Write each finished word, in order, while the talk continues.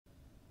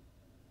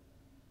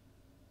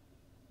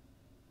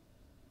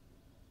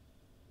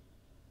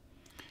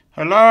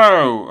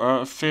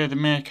Hello, Fear the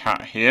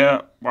Meerkat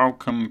here.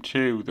 Welcome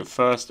to the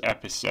first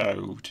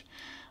episode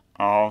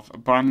of a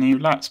brand new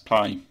Let's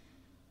Play.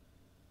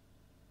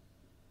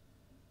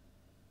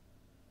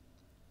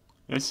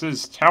 This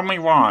is Tell Me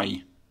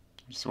Why.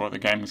 This is what the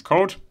game is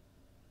called.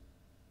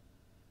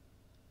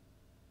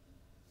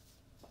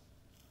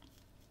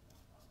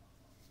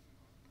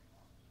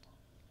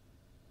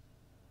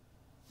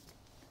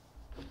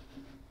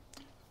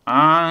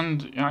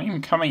 And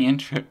I'm coming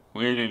into it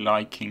really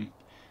liking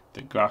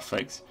the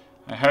graphics.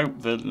 I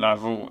hope the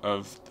level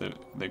of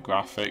the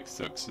graphics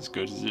looks as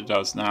good as it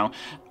does now.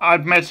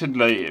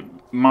 Admittedly, it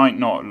might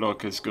not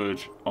look as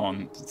good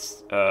on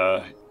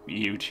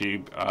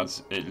YouTube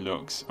as it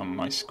looks on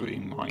my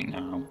screen right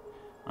now.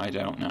 I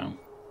don't know.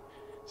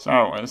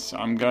 So, as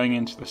I'm going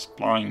into this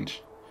blind...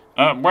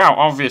 well,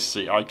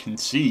 obviously I can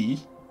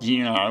see,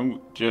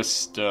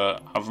 just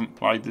haven't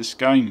played this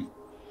game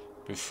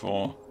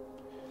before.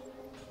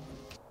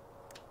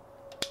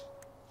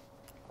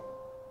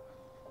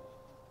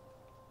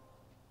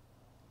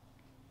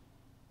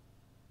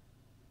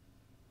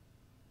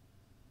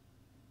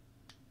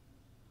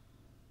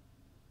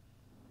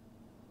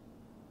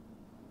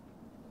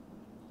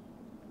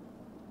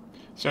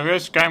 So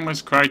this game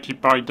was created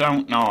by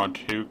Don't Nod,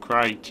 who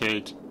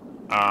created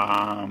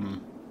Life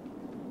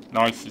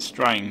is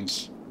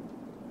Strange.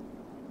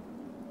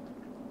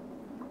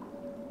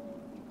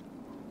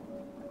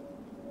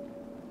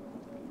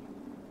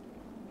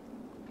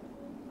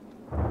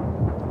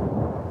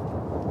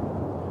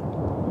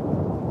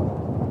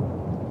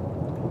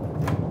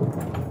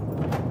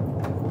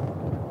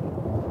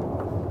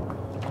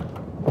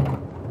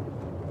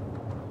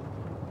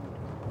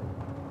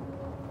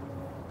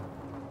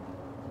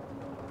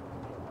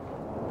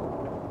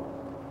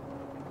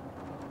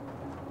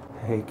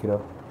 Hey,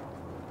 kiddo.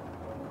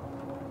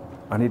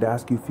 I need to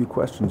ask you a few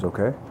questions,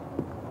 okay?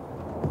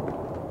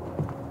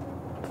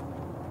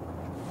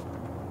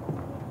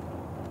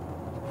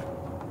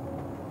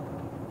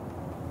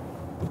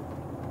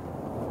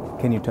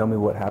 Can you tell me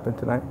what happened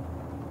tonight?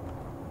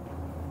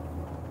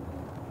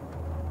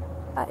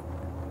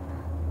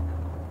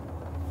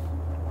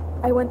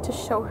 I went to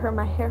show her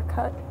my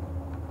haircut.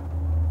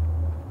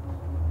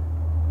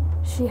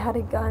 She had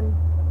a gun.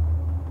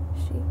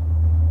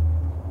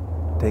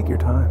 Take your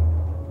time.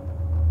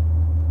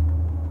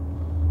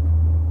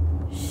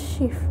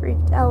 She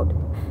freaked out.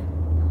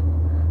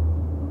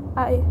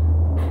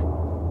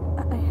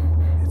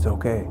 It's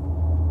okay.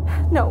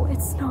 No,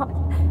 it's not.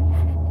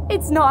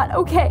 It's not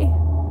okay.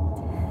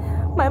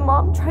 My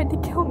mom tried to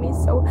kill me,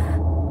 so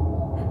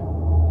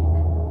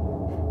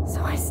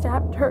I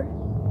stabbed her.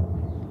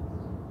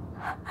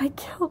 I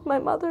killed my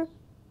mother.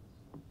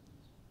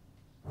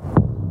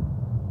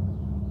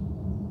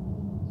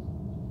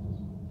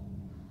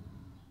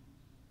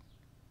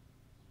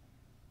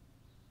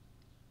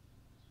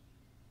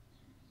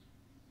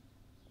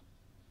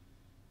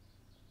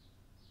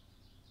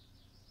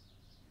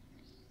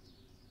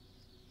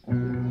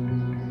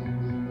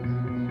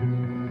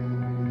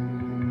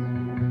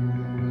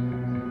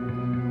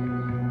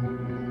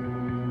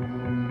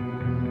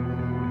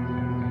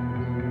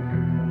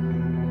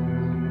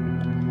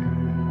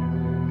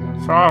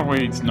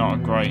 Fireweed's not a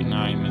great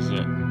name, is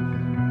it?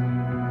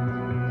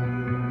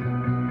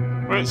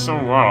 But it's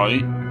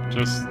alright,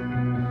 just...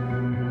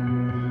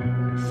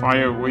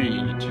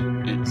 Fireweed.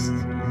 It's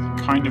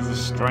kind of a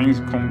strange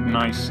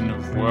combination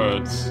of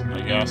words,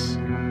 I guess.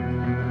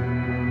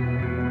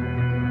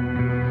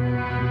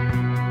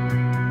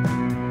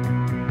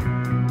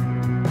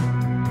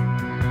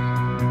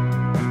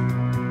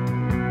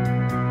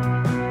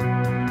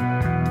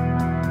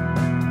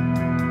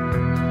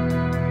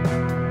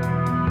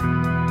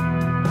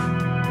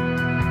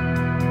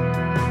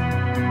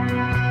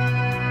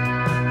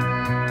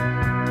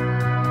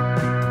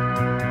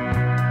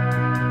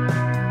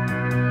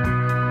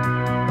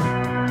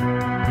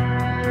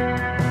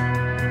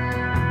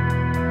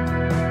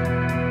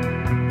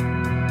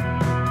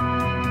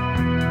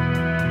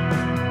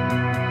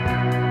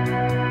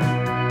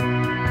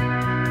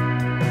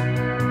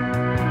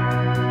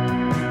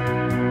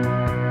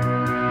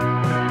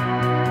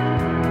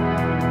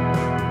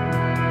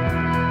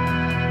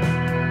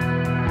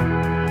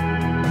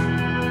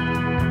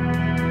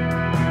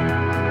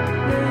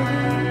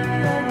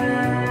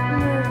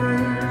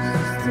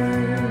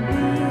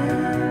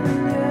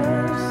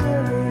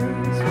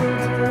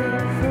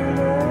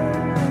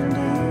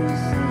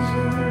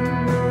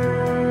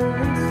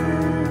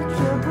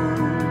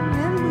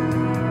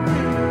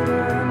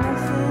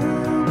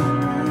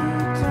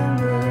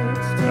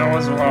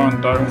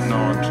 Don't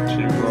Nod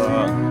to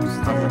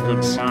have a good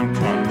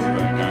soundtrack for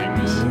their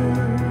games.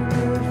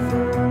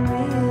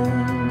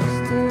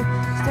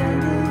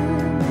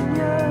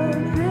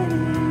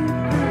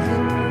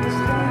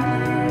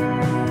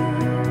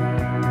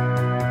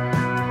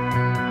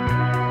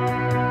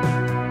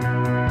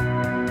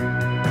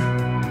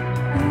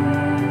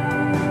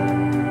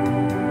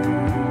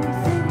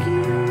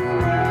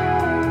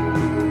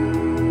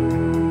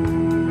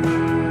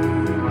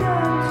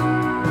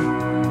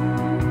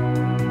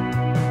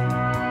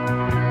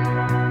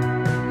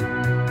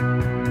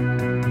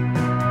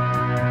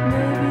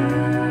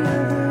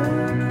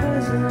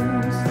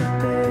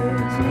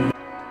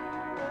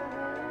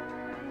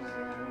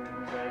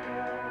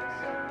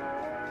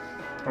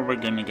 probably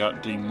gonna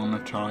get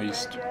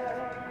demonetized.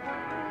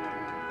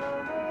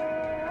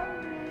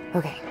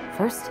 Okay,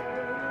 first,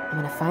 I'm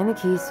gonna find the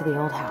keys to the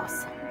old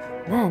house.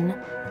 Then,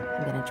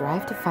 I'm gonna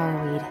drive to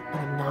Fireweed, and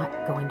I'm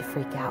not going to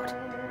freak out.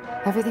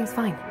 Everything's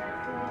fine.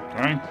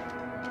 Okay.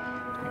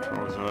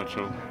 Controls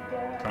virtual.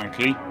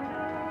 Cranky.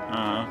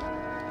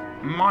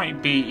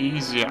 Might be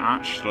easier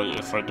actually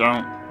if I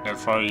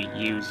don't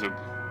use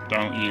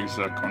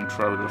a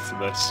controller for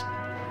this.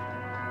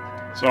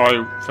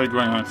 So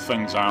figuring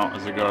things out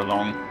as I go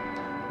along.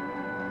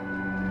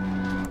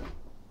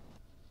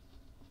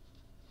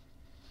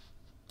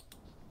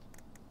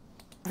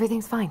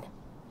 Everything's fine.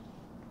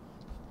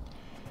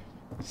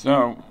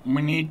 So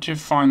we need to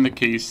find the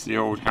keys to the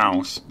old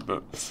house,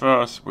 but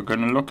first we're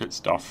gonna look at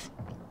stuff.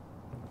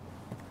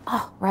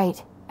 Oh,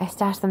 right. I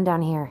stashed them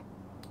down here.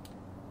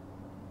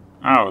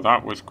 Oh,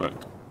 that was quick.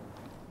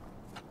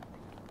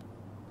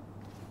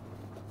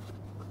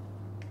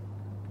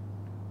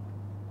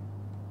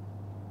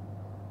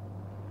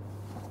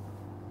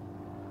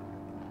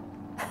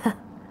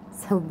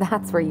 So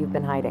that's where you've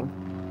been hiding.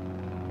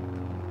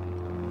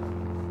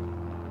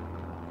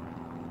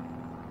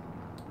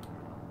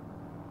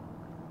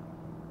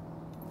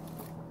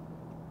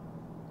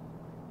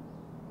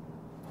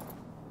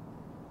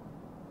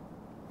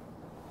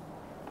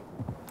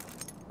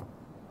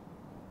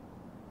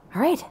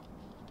 All right.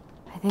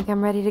 I think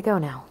I'm ready to go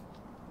now.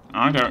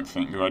 I don't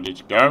think you're ready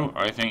to go.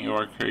 I think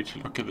you're okay to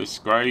look at this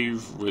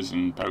grave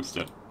risen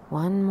poster.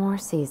 One more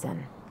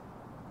season.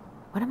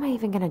 What am I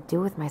even gonna do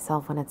with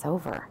myself when it's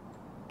over?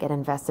 Get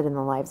invested in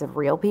the lives of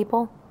real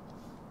people?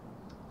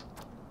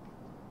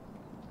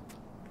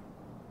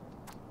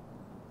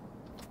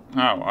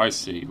 Oh, I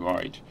see,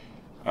 right.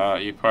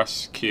 You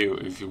press Q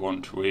if you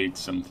want to read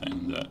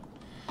something that...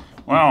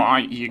 Well,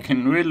 you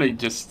can really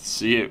just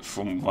see it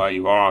from where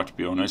you are, to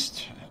be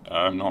honest.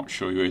 I'm not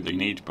sure you really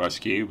need to press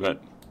Q,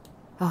 but...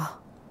 Oh.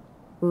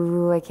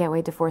 Ooh, I can't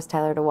wait to force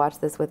Tyler to watch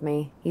this with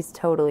me. He's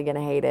totally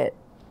gonna hate it.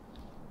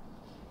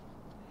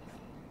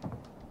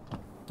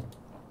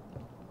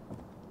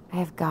 I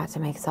have got to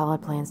make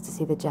solid plans to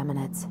see the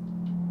Geminids.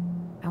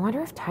 I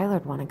wonder if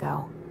Tyler'd want to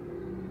go.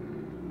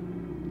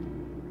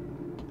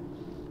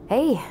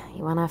 Hey,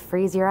 you wanna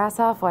freeze your ass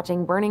off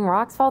watching burning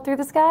rocks fall through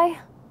the sky?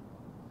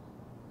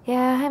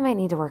 Yeah, I might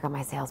need to work on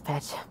my sales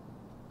pitch.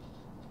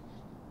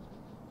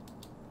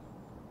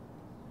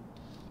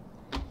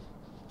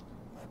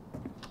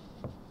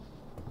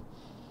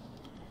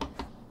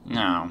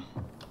 Now,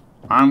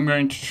 I'm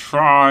going to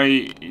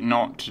try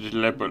not to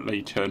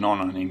deliberately turn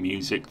on any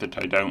music that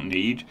I don't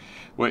need,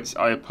 which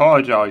I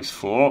apologise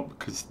for,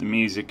 because the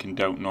music in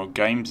Don't Know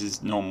games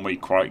is normally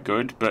quite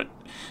good, but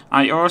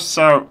I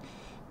also...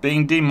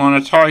 Being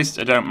demonetized,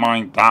 I don't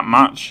mind that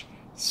much.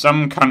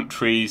 Some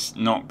countries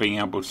not being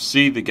able to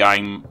see the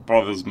game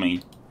bothers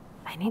me.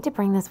 I need to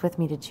bring this with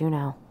me to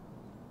Juneau.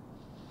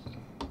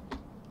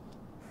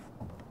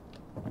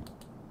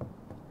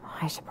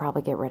 I should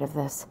probably get rid of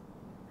this.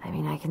 I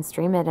mean, I can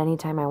stream it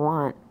anytime I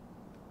want.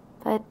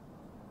 But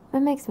it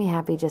makes me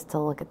happy just to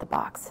look at the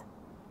box.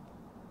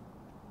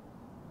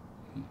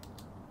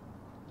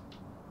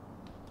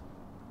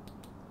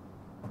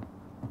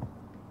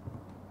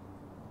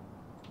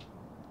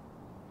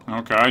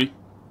 Okay.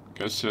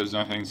 Guess there's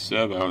nothing to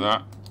say about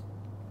that.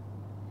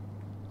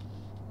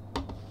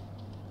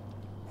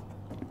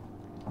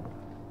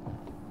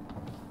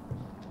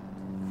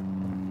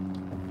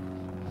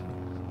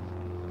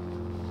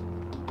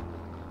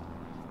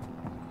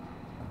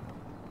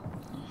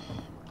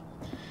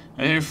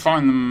 I do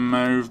find the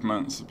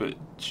movements a bit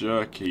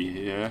jerky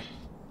here.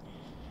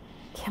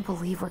 Can't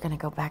believe we're gonna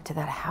go back to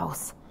that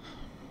house.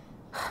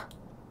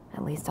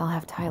 At least I'll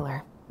have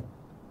Tyler.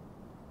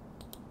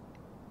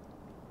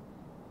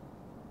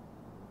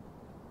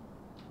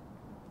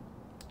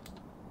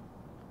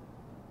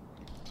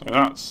 So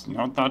that's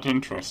not that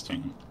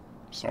interesting.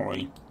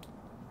 Sorry.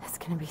 It's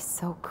gonna be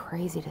so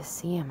crazy to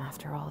see him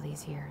after all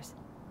these years.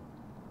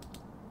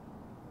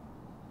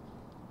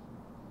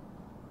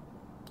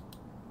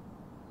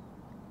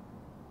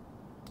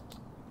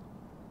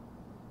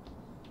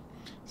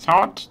 It's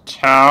hard to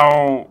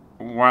tell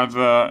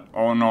whether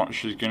or not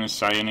she's going to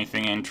say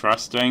anything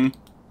interesting.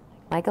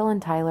 Michael and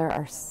Tyler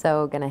are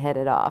so gonna hit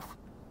it off.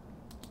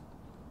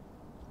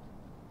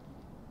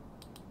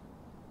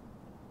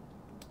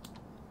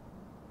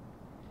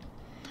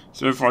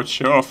 So if I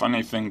show off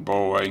anything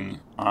boring,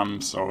 I'm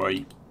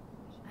sorry.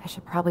 I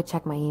should probably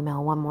check my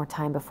email one more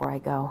time before I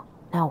go.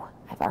 No,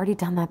 I've already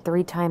done that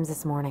 3 times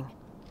this morning.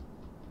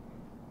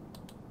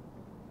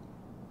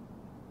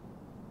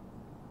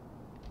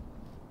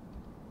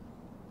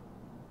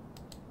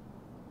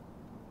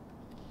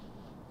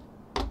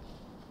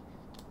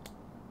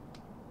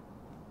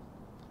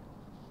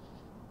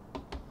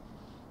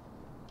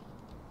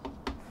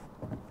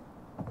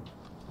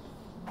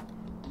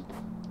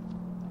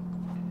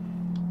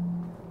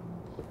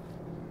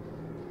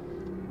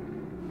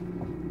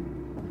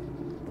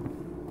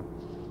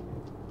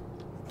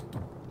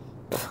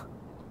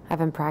 I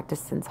haven't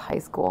practiced since high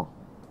school.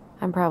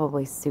 I'm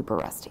probably super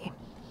rusty.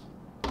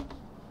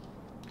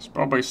 He's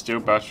probably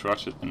still better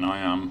at it than I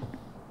am.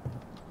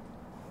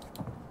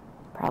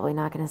 Probably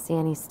not gonna see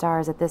any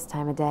stars at this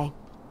time of day.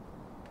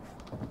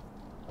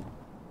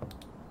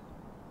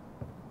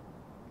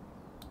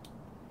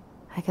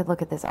 I could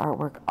look at this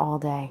artwork all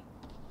day.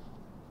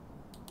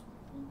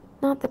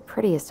 Not the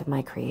prettiest of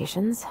my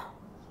creations,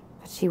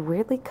 but she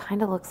weirdly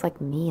kind of looks like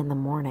me in the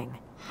morning.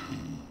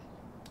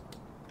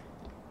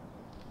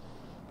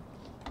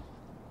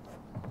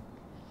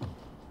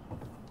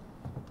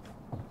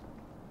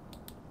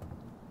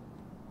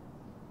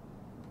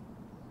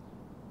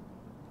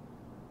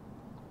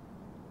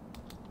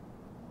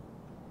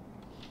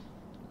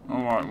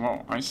 Alright,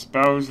 well, I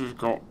suppose we've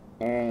got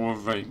all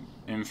of the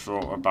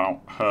info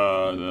about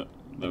her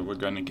that we're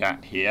going to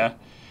get here.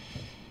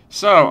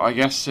 So, I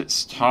guess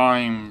it's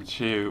time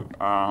to,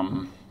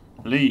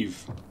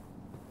 leave.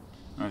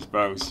 I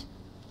suppose.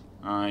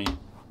 I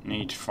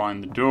need to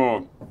find the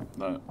door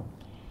that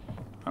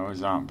I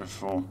was at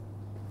before.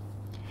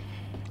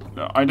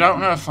 I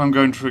don't know if I'm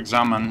going to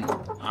examine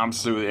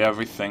absolutely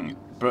everything,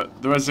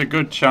 but there is a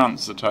good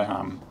chance that I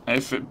am.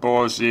 If it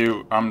bores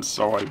you, I'm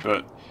sorry,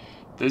 but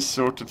this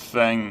sort of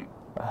thing...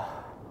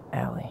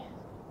 Ellie,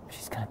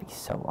 she's gonna be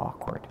so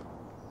awkward.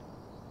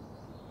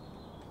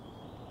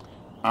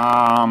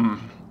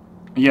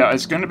 Yeah,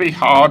 it's going to be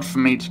hard for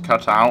me to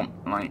cut out,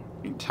 like,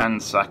 10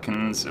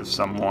 seconds of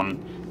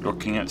someone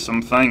looking at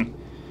something.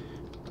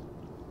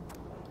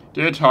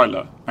 Dear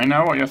Tyler, I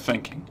know what you're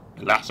thinking.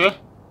 A letter?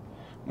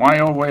 Why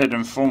all weird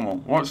and formal?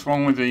 What's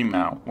wrong with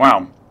email?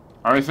 Well,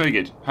 I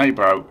figured. Hey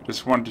bro,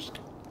 just wanted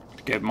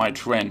to give my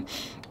twin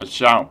a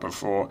shout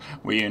before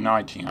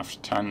reuniting after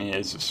 10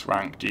 years of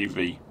swank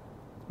DV.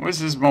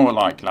 This is more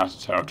like letter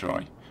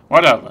territory.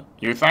 Whatever,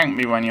 you thank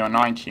me when you're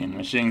 90 and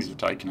machines have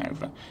taken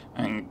over,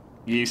 and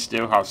you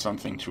still have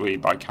something to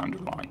read by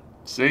candlelight.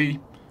 See?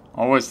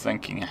 Always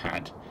thinking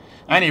ahead.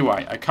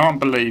 Anyway, I can't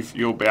believe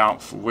you'll be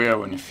out for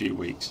real in a few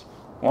weeks.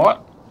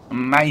 What?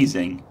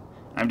 Amazing.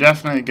 I'm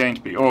definitely going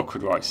to be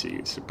awkward while I see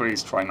you, so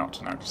please try not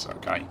to notice,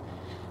 okay?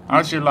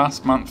 How's your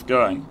last month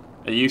going?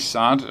 Are you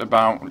sad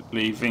about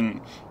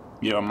leaving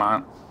your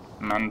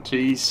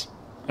mantees?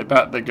 I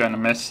bet they're gonna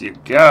miss you.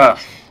 Gah!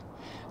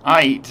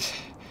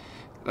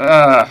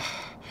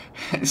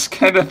 It's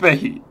gonna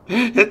be...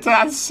 It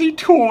has to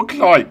talk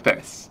like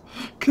this.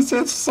 Because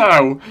if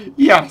so,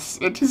 yes,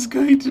 it is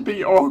going to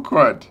be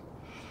awkward.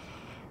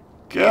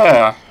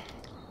 Gah.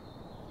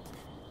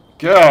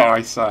 Gah,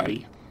 I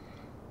say.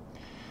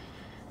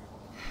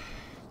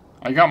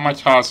 I got my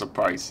Tarsa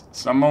price,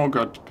 so I'm all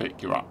good to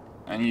pick you up.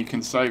 And you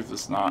can save the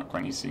snark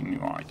when you see me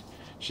ride.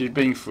 She's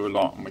been through a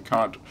lot and we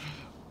can't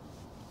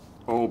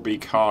all be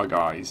car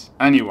guys.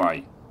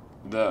 Anyway,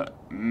 the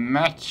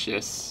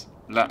Metchis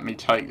let me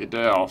take the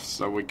day off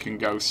so we can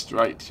go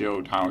straight to the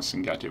old house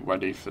and get it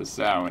ready for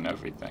sale and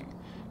everything.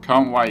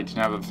 Can't wait to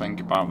never think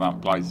about that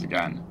place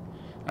again.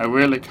 I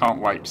really can't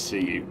wait to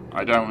see you.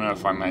 I don't know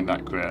if I made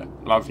that clear.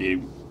 Love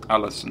you,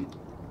 Allison.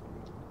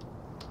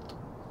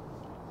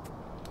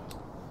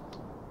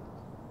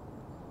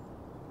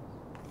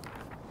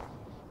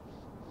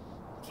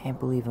 Can't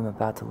believe I'm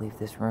about to leave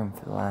this room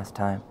for the last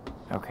time.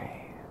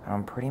 Okay,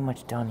 I'm pretty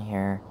much done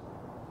here.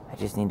 I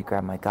just need to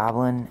grab my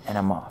goblin and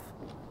I'm off.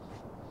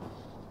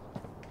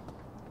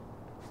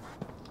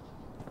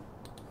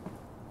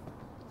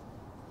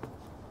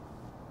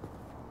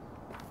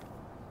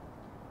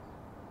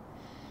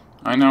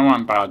 I know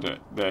I'm bad at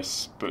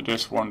this, but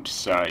just want to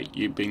say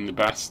you've been the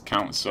best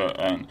counselor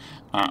and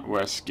at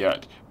worst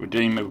yet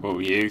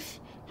redeemable youth.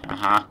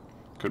 Haha,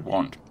 could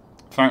want.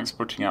 Thanks for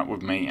putting up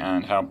with me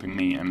and helping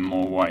me in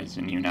more ways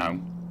than you know.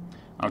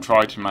 I'll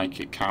try to make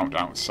it count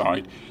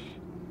outside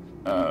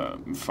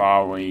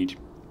Farweed.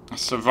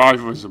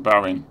 Survivors of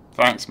Barin.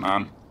 Thanks,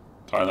 man.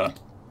 Tyler.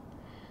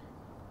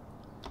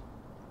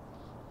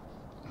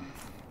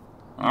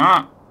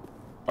 Ah!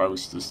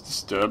 Post is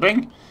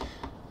disturbing.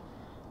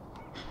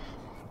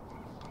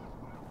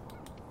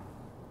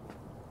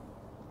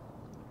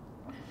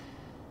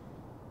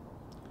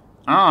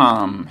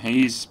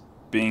 He's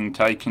being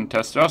taken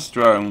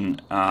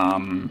testosterone.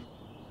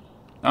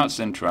 That's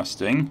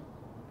interesting.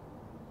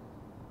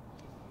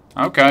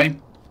 Okay.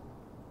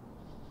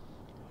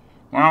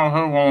 Well,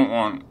 who won't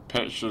want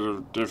pictures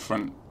of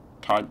different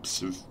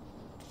types of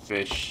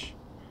fish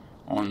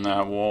on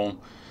their wall?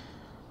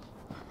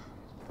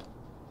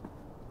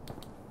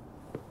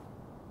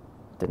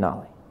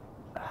 Denali,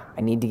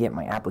 I need to get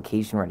my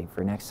application ready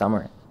for next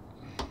summer.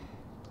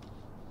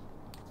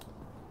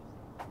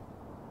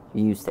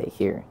 You stay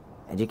here.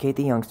 Educate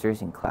the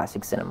youngsters in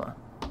classic cinema.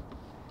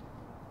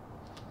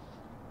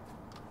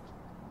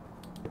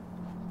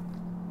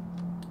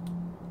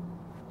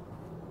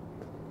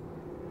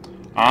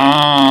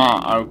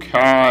 Ah,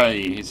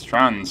 okay. He's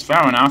trans.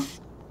 Fair enough.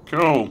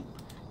 Cool.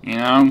 You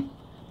know,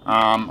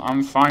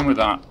 I'm fine with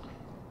that.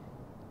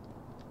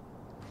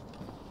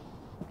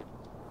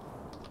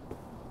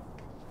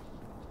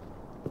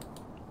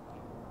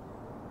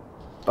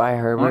 Bye,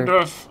 Herbert. Wonder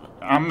if,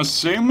 I'm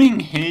assuming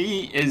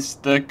he is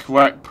the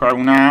correct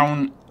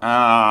pronoun.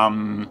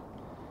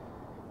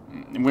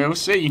 We'll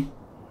see.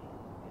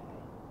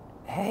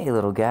 Hey,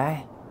 little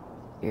guy.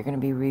 You're gonna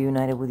be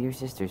reunited with your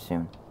sister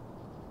soon.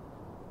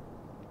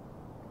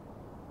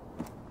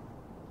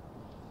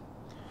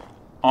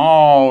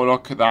 Oh,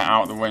 look at that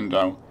out the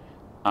window.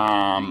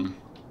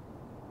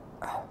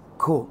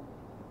 Cool.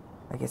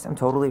 I guess I'm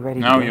totally ready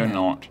to No, go you're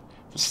now. not.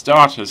 For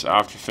starters, I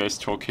have to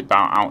first talk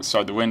about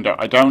outside the window.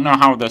 I don't know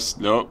how this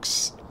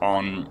looks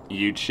on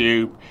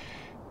YouTube,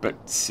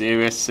 but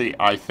seriously,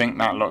 I think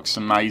that looks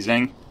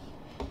amazing.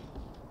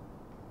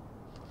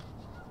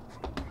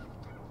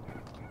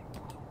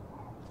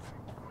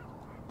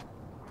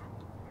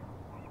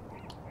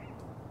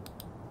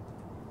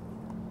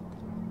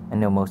 I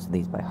know most of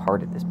these by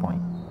heart at this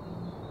point.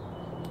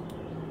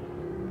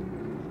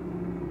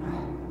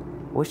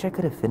 Wish I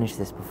could have finished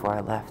this before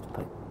I left,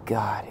 but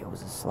God, it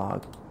was a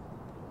slog.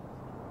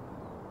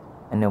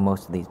 I know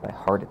most of these by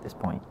heart at this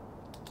point.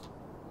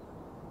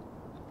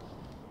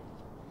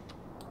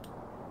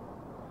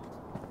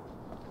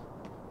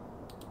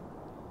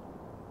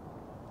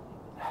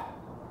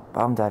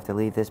 Bummed I have to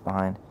leave this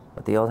behind,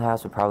 but the old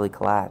house would probably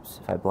collapse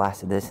if I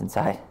blasted this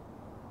inside.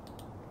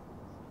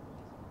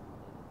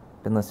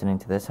 Been listening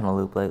to this on a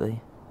loop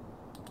lately.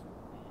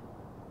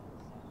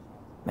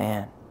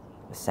 Man,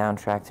 the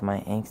soundtrack to my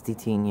angsty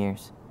teen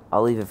years.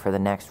 I'll leave it for the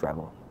next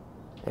rebel.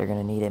 They're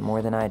gonna need it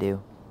more than I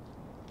do.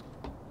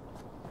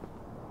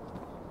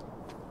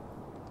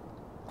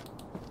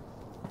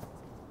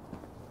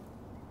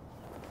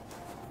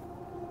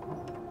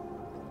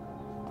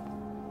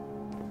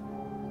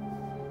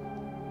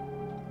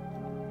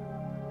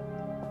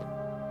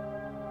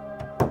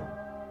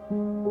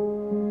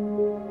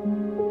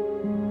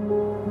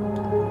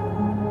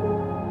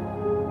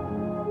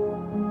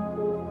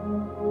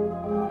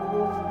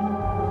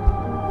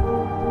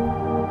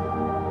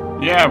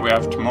 Yeah, we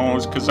have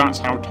tomorrows because that's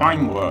how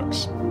time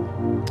works.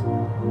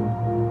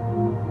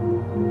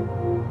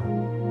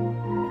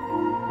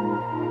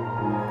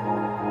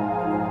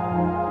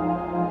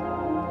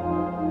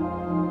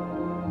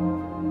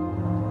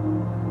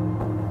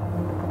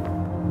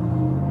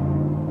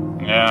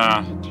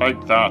 Yeah,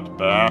 take that,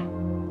 bear.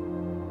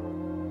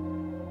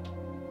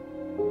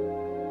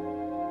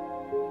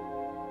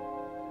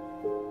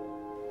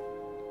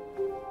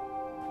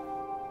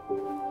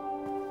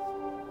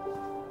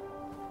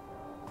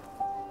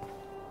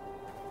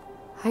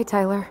 Hi,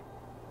 Tyler.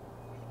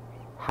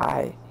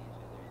 Hi.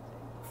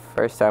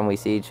 First time we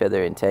see each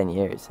other in 10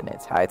 years, and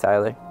it's hi,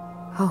 Tyler.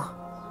 Oh,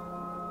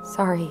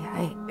 sorry,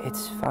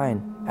 It's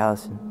fine,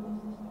 Allison.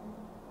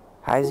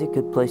 Hi's a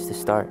good place to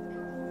start.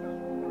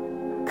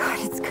 God,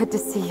 it's good to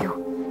see you.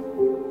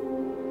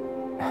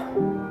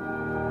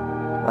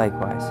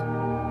 Likewise.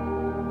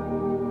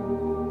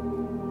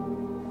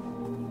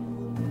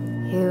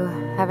 You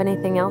have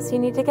anything else you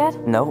need to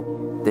get?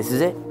 Nope, this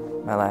is it.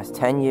 My last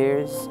 10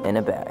 years in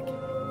a bag.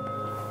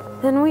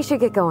 Then we should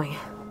get going.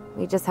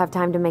 We just have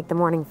time to make the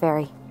morning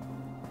ferry.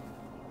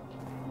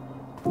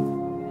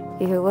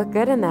 You look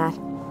good in that.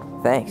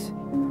 Thanks.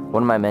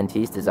 One of my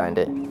mentees designed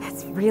it.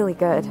 It's really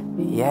good.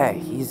 Yeah,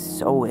 he's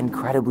so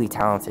incredibly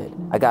talented.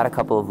 I got a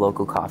couple of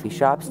local coffee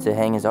shops to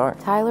hang his art.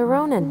 Tyler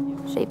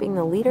Ronan, shaping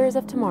the leaders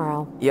of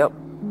tomorrow. Yep,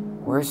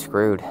 we're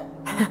screwed.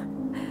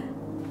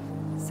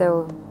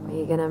 So, are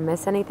you gonna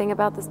miss anything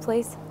about this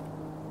place?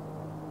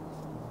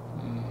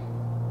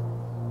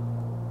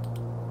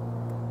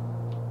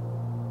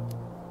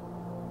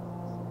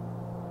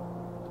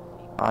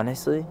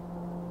 Honestly,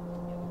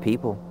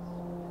 people.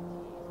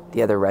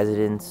 The other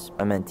residents,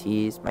 my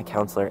mentees, my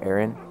counselor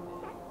Aaron.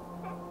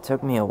 It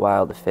took me a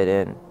while to fit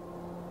in,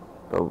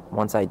 but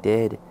once I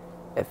did,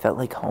 it felt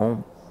like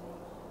home.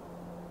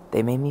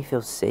 They made me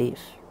feel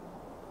safe.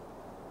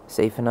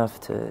 Safe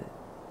enough to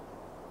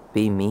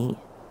be me.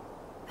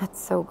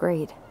 That's so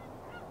great.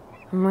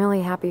 I'm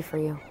really happy for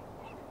you.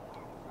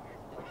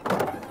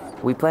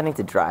 We planning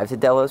to drive to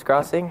Delos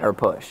Crossing or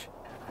push?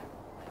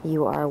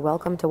 You are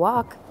welcome to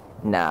walk.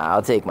 Nah,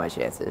 I'll take my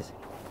chances.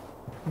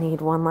 Need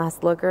one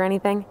last look or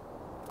anything?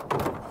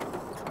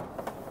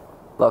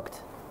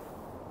 Looked.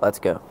 Let's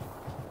go.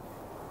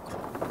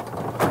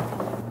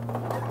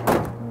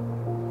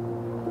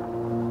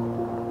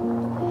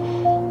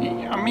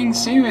 I mean,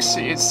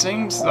 seriously, it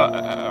seems that...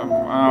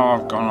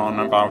 I've gone on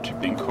about it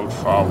being called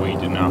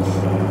Farweed enough.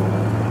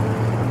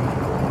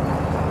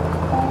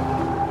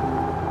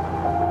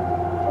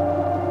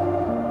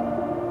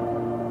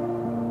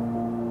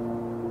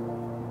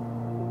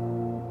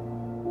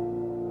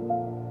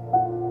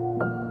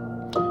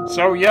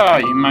 So yeah,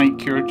 you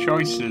make your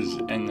choices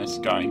in this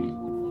game.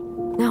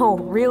 No,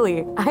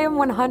 really. I am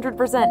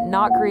 100%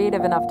 not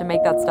creative enough to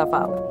make that stuff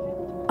up.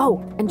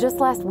 Oh, and just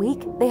last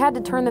week, they had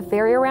to turn the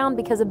ferry around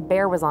because a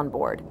bear was on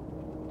board.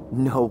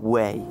 No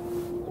way.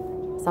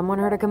 Someone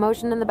heard a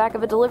commotion in the back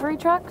of a delivery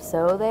truck,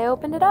 so they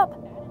opened it up.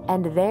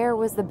 And there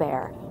was the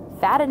bear,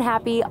 fat and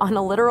happy on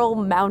a literal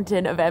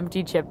mountain of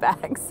empty chip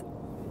bags.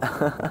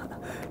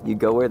 You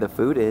go where the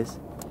food is.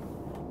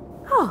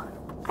 Oh,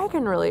 I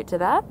can relate to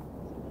that.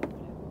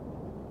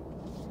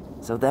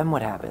 So then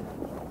what happened?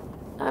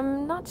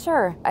 I'm not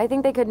sure. I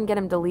think they couldn't get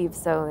him to leave,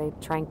 so they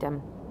tranked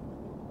him.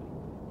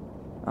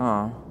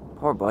 Oh,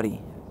 Poor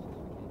buddy.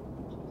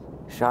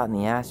 Shot in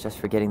the ass just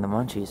for getting the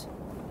munchies.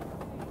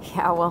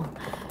 Yeah, well,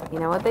 you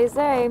know what they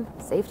say.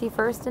 Safety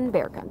first in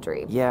bear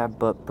country. Yeah,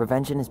 but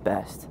prevention is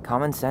best.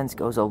 Common sense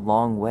goes a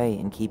long way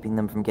in keeping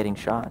them from getting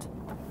shot.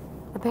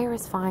 The bear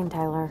is fine,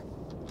 Tyler.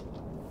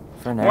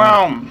 For now.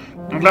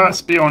 Well,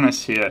 let's be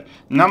honest here.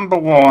 Number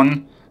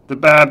one, the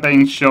bear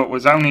being shot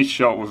was only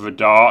shot with a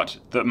dart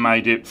that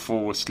made it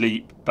fall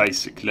asleep,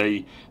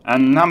 basically.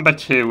 And number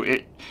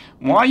two,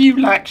 why are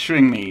you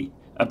lecturing me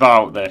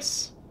about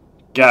this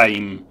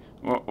game?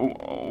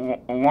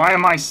 Why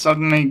am I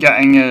suddenly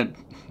getting a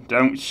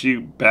don't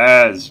shoot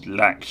bears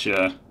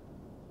lecture?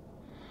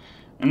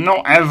 And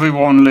not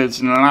everyone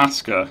lives in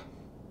Alaska.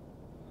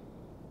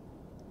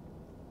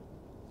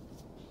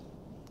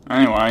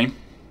 Anyway.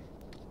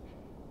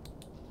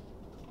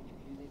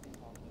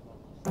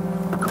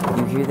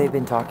 You hear they've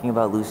been talking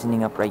about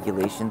loosening up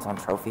regulations on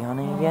trophy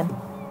hunting again?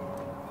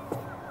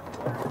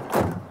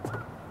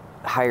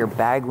 Higher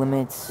bag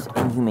limits,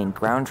 inhumane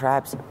ground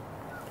traps,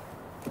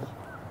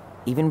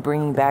 even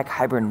bringing back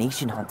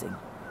hibernation hunting.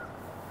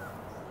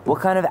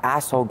 What kind of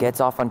asshole gets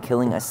off on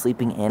killing a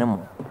sleeping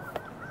animal?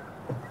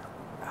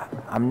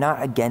 I'm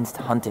not against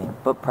hunting,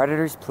 but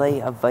predators play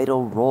a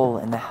vital role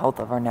in the health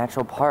of our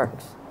natural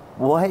parks.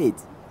 What?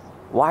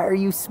 Why are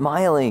you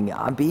smiling?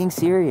 I'm being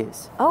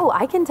serious. Oh,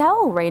 I can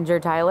tell, Ranger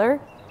Tyler.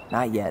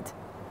 Not yet.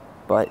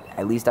 But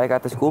at least I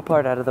got the school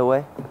part out of the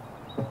way.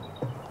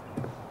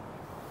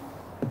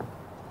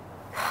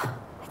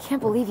 I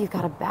can't believe you've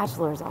got a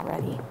bachelor's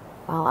already.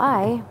 While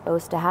I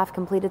boast a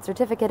half-completed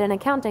certificate in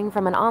accounting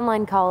from an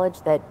online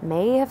college that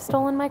may have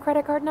stolen my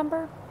credit card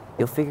number.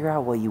 You'll figure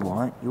out what you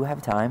want. You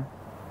have time.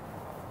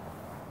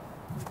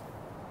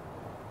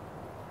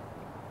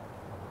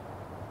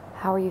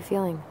 How are you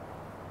feeling?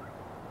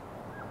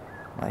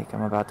 Like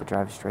I'm about to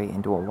drive straight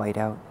into a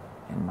whiteout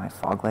and my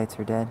fog lights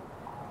are dead.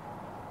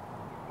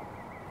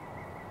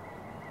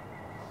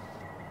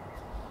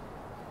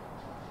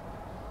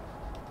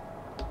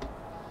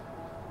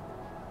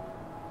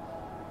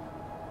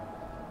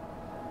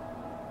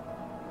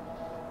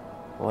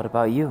 What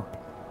about you?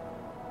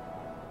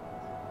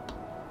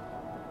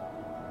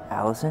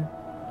 Allison?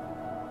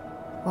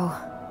 Whoa.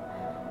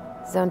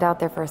 Zoned out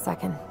there for a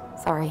second.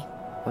 Sorry.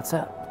 What's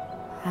up?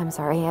 I'm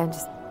sorry, I'm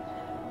just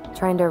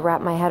trying to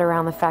wrap my head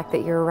around the fact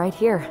that you're right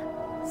here,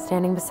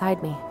 standing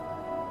beside me,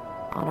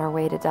 on our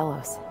way to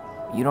Delos.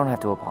 You don't have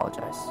to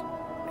apologize.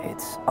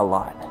 It's a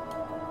lot.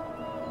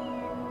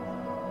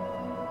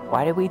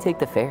 Why did we take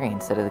the ferry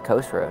instead of the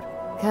coast road?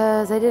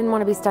 'Cause I didn't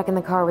want to be stuck in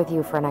the car with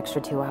you for an extra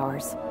 2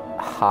 hours.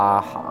 Ha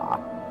ha.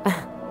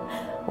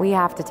 We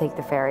have to take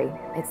the ferry.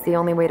 It's the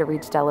only way to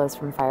reach Delos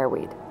from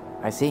Fireweed.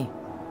 I see.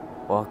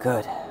 Well,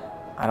 good.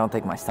 I don't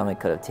think my stomach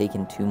could have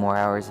taken 2 more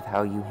hours of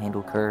how you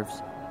handle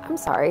curves. I'm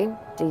sorry,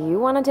 do you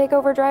want to take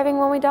over driving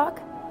when we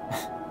dock?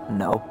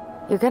 No.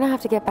 You're gonna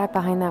have to get back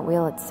behind that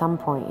wheel at some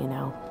point, you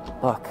know.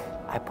 Look,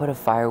 I put a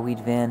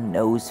Fireweed van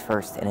nose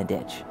first in a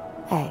ditch.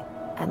 Hey,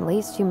 at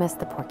least you missed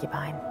the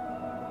porcupine.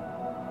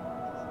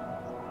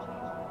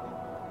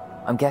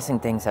 I'm guessing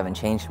things haven't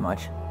changed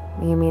much.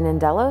 You mean in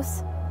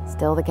Delos?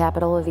 Still the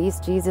capital of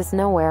East Jesus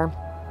Nowhere.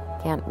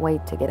 Can't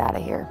wait to get out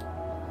of here.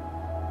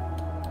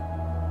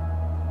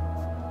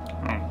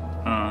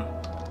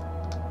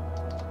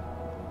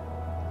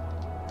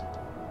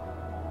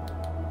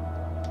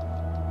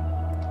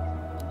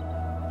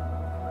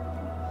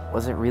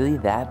 Was it really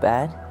that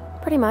bad?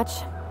 Pretty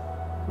much.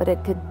 But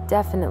it could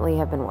definitely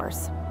have been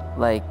worse.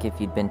 Like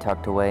if you'd been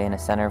tucked away in a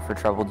center for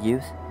troubled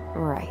youth?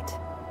 Right.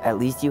 At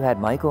least you had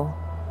Michael.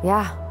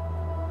 Yeah.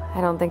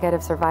 I don't think I'd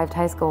have survived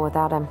high school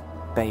without him.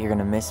 Bet you're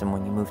gonna miss him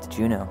when you move to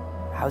Juneau.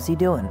 How's he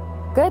doing?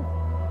 Good.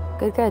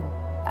 Good.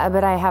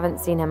 But I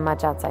haven't seen him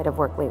much outside of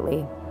work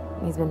lately.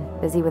 He's been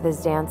busy with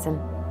his dance and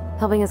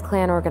helping his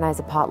clan organize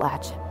a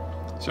potlatch.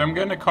 So I'm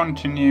going to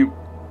continue.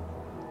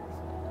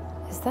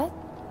 Is that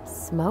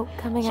smoke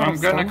coming So out I'm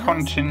of going to Stonehouse?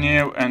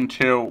 continue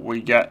until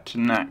we get to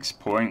next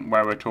point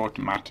where it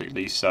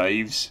automatically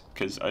saves,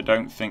 because I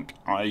don't think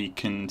I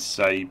can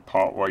save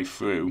partway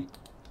through.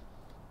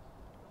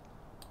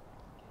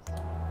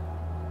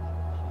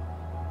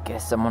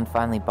 Guess someone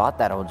finally bought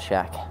that old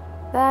shack.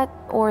 That,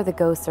 or the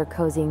ghosts are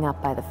cozying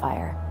up by the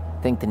fire.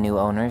 Think the new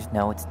owners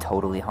know it's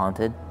totally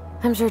haunted?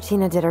 I'm sure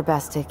Tina did her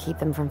best to keep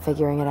them from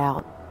figuring it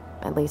out.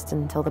 At least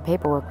until the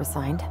paperwork was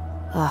signed.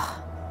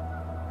 Ugh.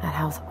 That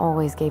house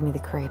always gave me the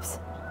creeps.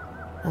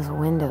 Those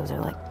windows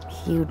are like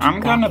huge. I'm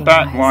going to gawking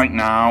bet eyes. right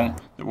now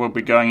that we'll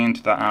be going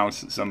into that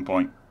house at some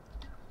point.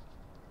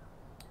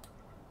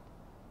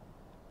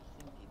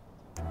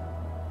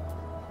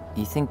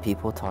 You think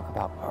people talk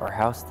about our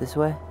house this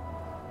way?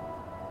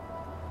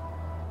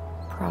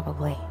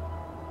 Probably.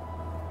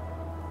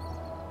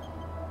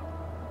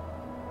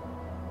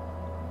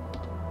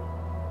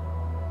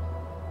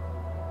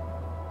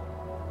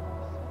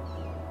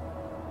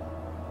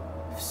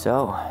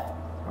 So,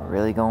 we're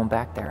really going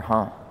back there,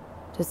 huh?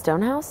 To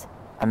Stonehouse?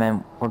 I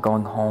mean, we're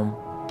going home.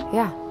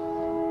 Yeah.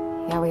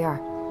 Yeah, we are.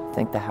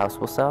 Think the house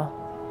will sell?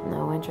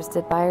 No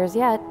interested buyers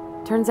yet.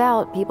 Turns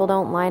out people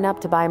don't line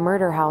up to buy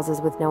murder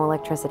houses with no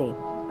electricity.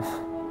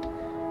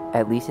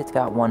 At least it's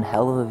got one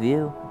hell of a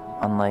view,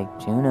 unlike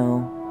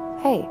Juneau.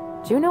 Hey,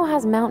 Juneau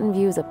has mountain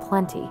views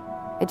aplenty.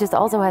 It just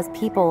also has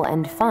people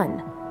and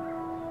fun.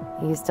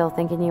 You still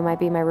thinking you might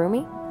be my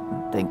roomie?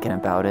 Thinking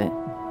about it.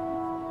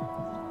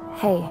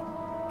 Hey,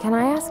 can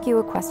I ask you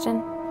a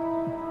question?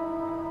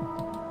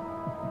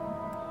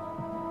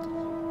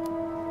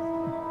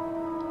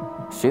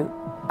 Shoot.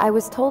 I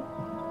was told...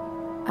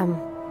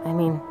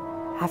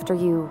 after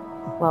you,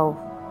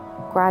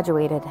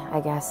 graduated,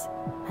 I guess,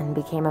 and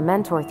became a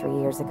mentor 3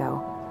 years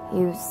ago,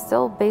 you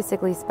still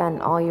basically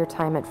spent all your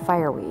time at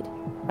Fireweed,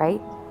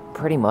 right?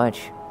 Pretty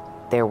much.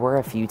 There were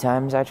a few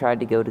times I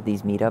tried to go to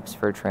these meetups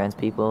for trans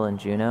people in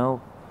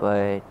Juneau,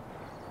 but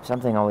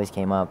something always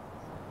came up.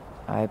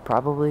 I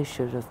probably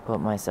should have put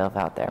myself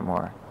out there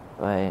more,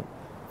 but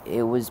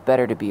it was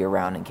better to be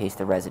around in case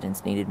the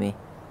residents needed me.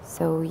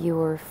 So you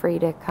were free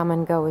to come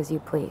and go as you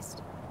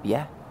pleased?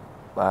 Yeah.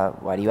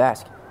 Why do you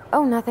ask?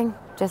 Oh, nothing.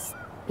 Just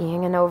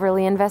being an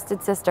overly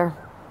invested sister.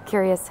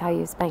 Curious how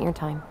you spent your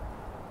time.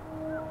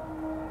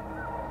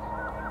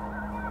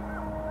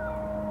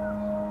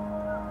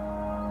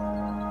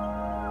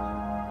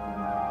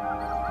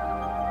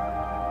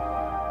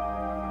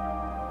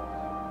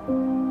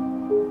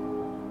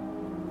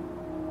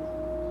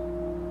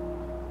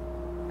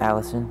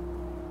 Allison?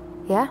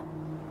 Yeah?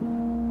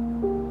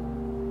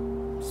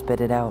 Spit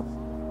it out.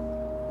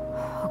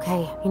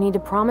 Okay, you need to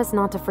promise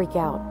not to freak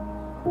out.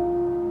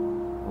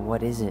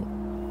 What is it?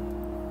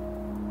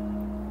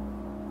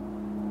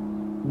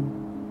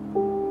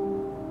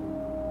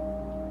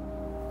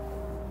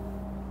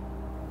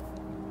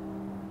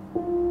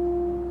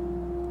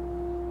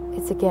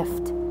 It's a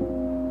gift.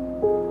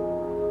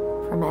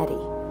 From Eddie.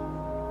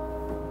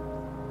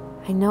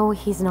 I know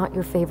he's not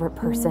your favorite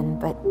person,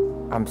 but...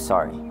 I'm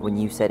sorry. When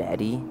you said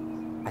Eddie,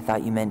 I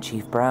thought you meant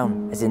Chief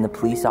Brown, as in the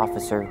police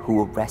officer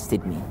who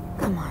arrested me.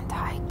 Come on,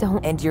 Ty,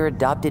 don't... And your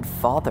adopted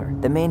father,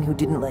 the man who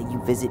didn't let you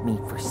visit me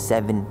for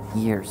 7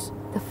 years.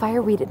 The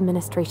Fireweed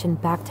administration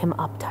backed him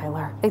up,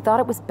 Tyler. They thought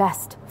it was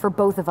best for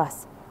both of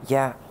us.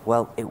 Yeah,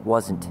 well, it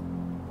wasn't.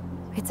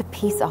 It's a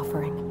peace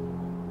offering.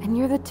 And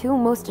you're the two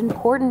most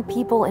important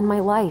people in my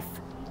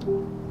life.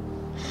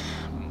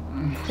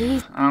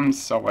 Please. I'm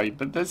sorry,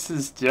 but this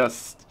is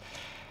just...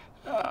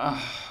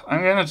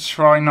 I'm going to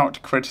try not to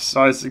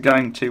criticize the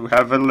game too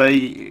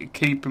heavily.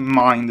 Keep in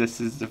mind this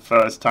is the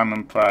first time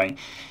I'm playing.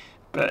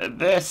 But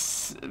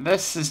this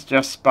is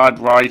just bad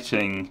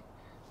writing.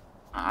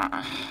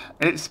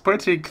 It's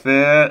pretty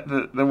clear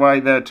that the way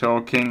they're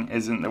talking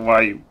isn't the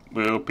way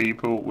real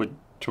people would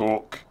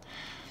talk.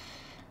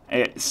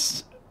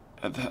 It's...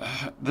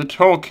 The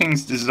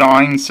talking's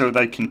designed so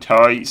they can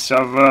tell each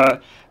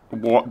other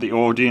what the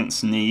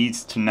audience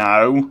needs to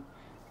know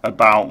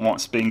about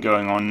what's been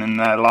going on in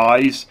their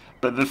lives.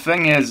 But the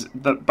thing is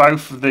that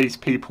both of these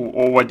people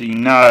already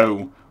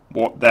know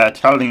what they're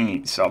telling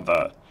each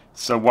other.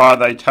 So why are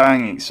they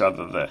telling each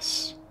other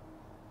this?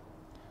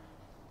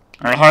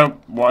 I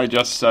hope what I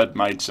just said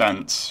made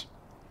sense.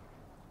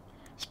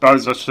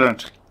 Suppose I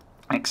shouldn't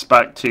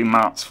expect too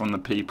much from the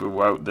people who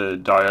wrote the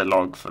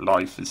dialogue for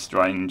Life is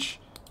Strange.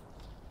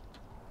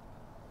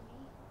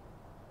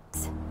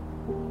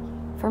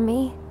 For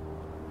me?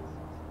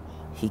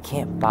 He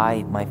can't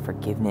buy my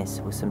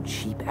forgiveness with some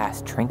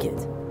cheap-ass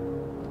trinket.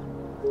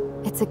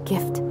 It's a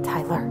gift,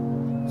 Tyler.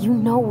 You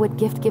know what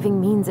gift-giving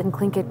means in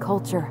Tlingit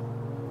culture,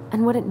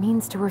 and what it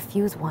means to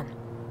refuse one.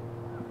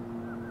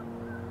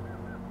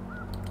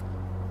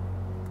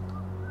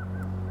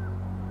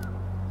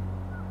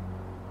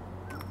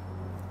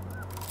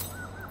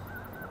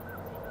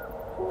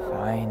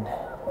 Fine.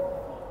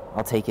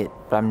 I'll take it,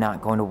 but I'm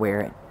not going to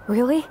wear it.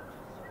 Really?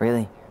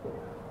 Really.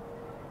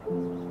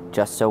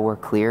 Just so we're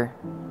clear,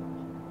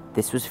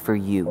 this was for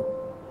you,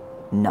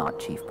 not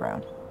Chief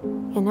Brown.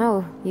 You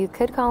know, you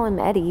could call him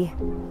Eddie,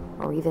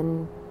 or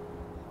even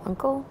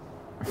Uncle?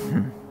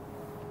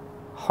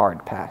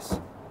 Hard pass.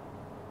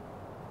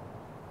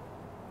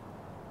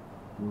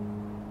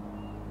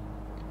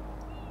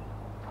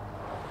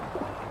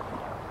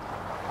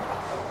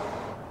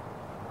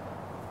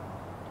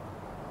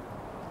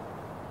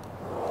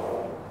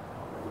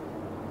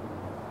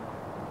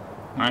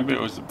 Maybe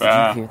it was a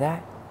bear. Did you hear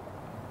that?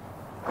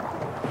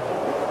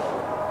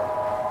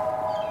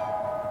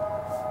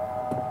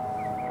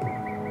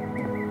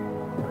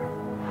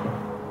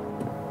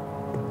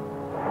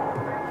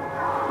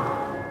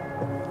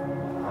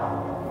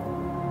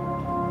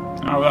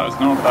 Oh, that was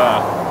not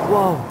bad.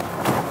 Whoa!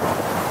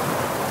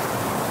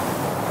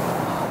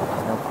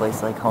 There's no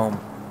place like home.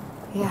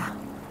 Yeah.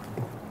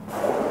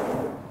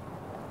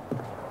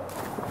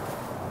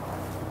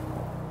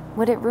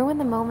 Would it ruin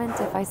the moment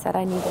if I said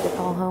I needed to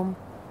call home?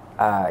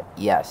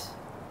 Yes.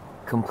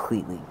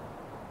 Completely.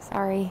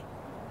 Sorry.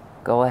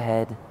 Go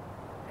ahead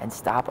and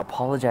stop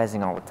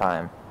apologizing all the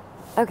time.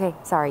 Okay,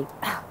 sorry.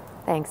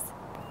 Thanks.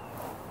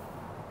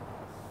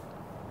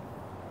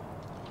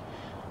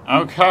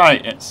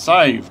 Okay, it's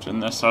saved,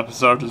 and this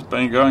episode has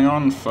been going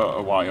on for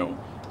a while.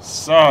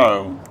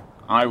 So,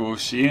 I will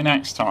see you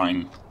next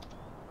time.